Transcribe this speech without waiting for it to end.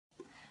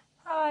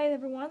Hi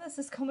everyone, this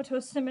is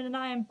Comatose and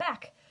I am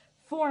back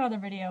for another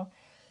video.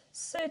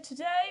 So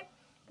today,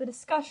 the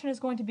discussion is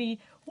going to be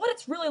what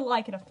it's really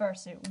like in a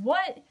fursuit.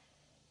 What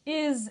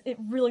is it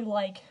really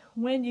like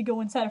when you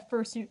go inside a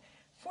fursuit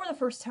for the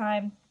first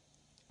time?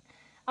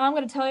 I'm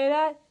going to tell you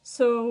that,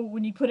 so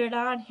when you put it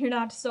on, you're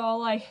not just all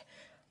like,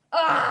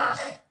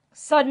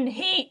 sudden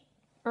heat,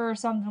 or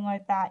something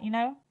like that, you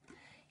know?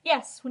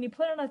 Yes, when you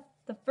put on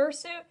the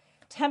fursuit,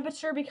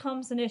 temperature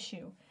becomes an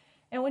issue.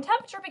 And when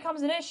temperature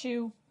becomes an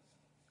issue,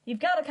 you've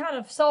got to kind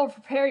of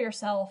self-prepare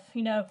yourself,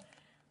 you know,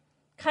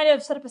 kind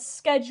of set up a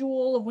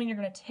schedule of when you're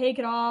going to take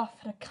it off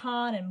at a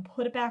con and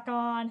put it back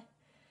on.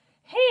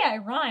 Hey, I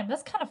rhymed.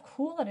 That's kind of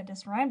cool that it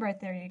just rhymed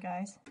right there, you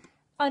guys.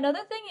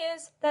 Another thing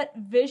is that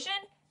vision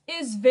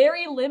is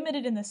very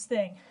limited in this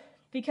thing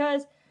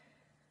because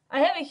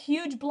I have a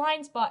huge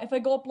blind spot. If I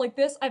go up like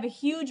this, I have a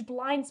huge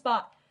blind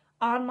spot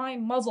on my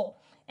muzzle.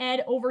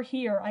 And over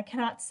here, I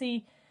cannot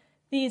see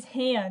these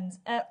hands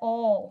at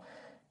all,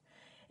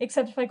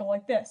 except if I go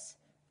like this.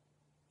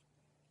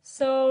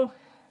 So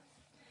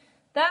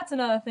that's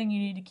another thing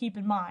you need to keep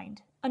in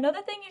mind.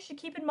 Another thing you should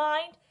keep in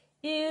mind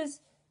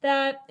is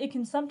that it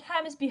can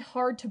sometimes be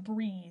hard to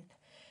breathe.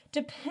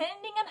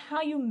 Depending on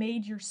how you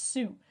made your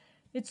suit,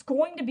 it's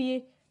going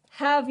to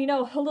have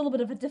a little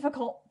bit of a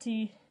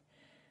difficulty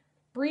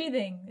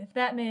breathing, if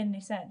that made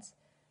any sense.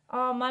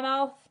 My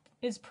mouth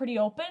is pretty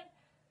open,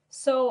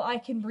 so I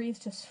can breathe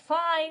just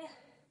fine.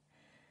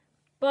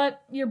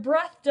 But your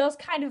breath does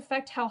kind of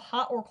affect how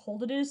hot or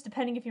cold it is,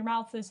 depending if your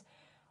mouth is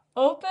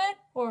open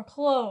or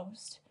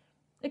closed.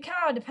 It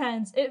kind of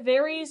depends. It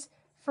varies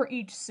for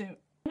each suit.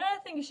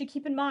 Another thing you should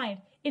keep in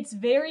mind, it's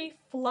very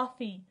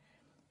fluffy,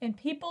 and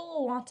people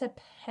will want to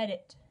pet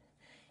it.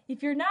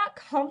 If you're not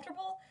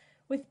comfortable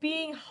with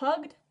being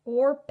hugged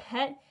or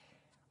pet,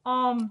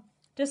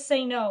 just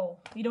say no.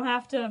 You don't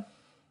have to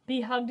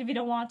be hugged if you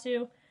don't want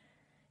to.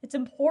 It's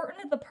important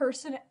that the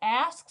person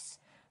asks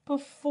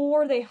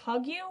before they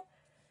hug you.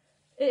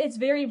 It's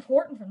very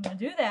important for them to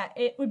do that.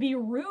 It would be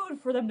rude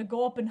for them to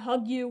go up and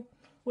hug you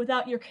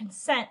without your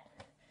consent.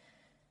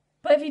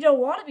 But if you don't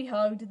want to be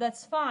hugged,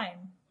 that's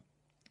fine.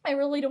 I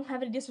really don't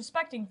have any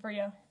disrespecting for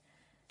you.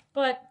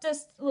 But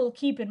just a little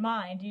keep in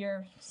mind,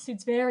 your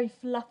suit's very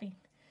fluffy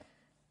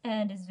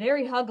and is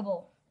very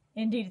huggable.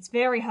 Indeed, it's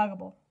very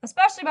huggable,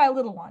 especially by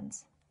little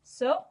ones.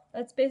 So,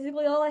 that's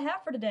basically all I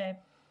have for today.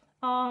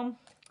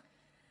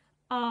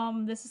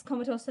 This is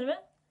Comatose,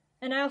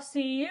 and I'll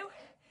see you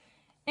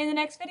in the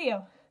next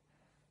video.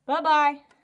 Bye-bye.